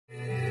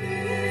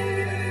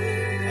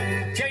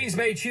James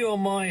Maychew on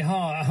my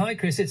heart. Hi,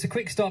 Chris. It's a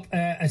quick stop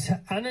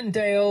at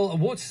Annandale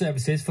Water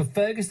Services for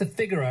Fergus the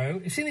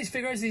Figaro. You've seen these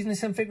Figaros? These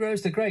Nissan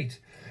Figaros? They're great.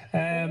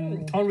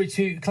 En route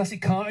to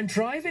Classic Car and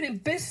Driving in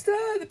Bicester,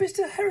 the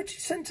Bicester Heritage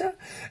Centre,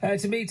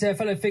 to meet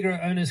fellow Figaro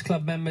Owners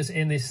Club members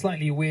in this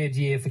slightly weird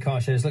year for car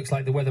shows. Looks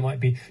like the weather might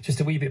be just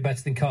a wee bit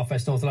better than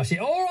Carfest North last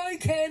year. All right,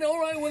 Ken, all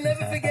right, we'll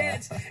never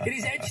forget. It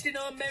is etched in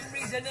our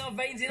memories and our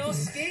veins, in our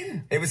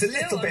skin. It was a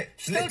little bit...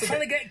 Still trying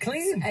to get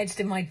clean.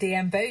 Edged in my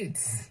DM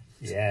boots.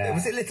 Yeah.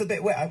 Was it a little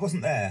bit wet? I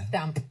wasn't there.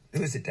 Damp.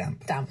 Was it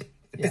damp? Damp.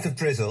 A bit of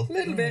drizzle. A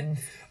little bit.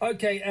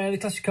 OK, the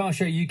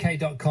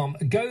ClassicCarShowUK.com.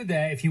 Go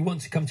there if you want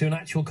to come to an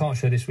actual car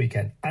show this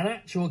weekend. An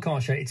actual car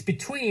show. It's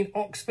between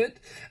Oxford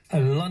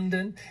and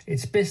London.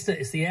 It's Bicester.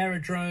 It's the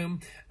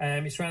Aerodrome.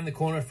 It's round the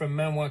corner from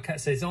Manoir Quatre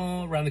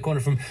Saisons. Round the corner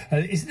from...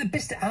 is it the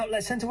Bicester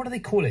Outlet Centre? What do they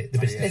call it? The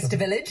Bicester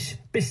Village.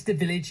 Bicester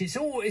Village. It's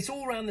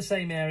all around the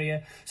same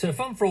area. So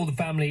fun for all the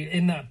family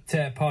in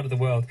that part of the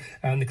world.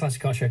 And the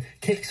Classic Car Show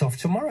kicks off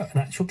tomorrow. An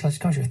actual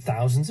Classic Car Show.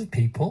 Thousands of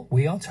people,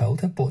 we are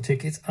told, have bought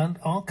tickets and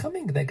are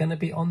coming. They're going to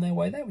be on their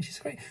way there, which is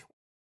great.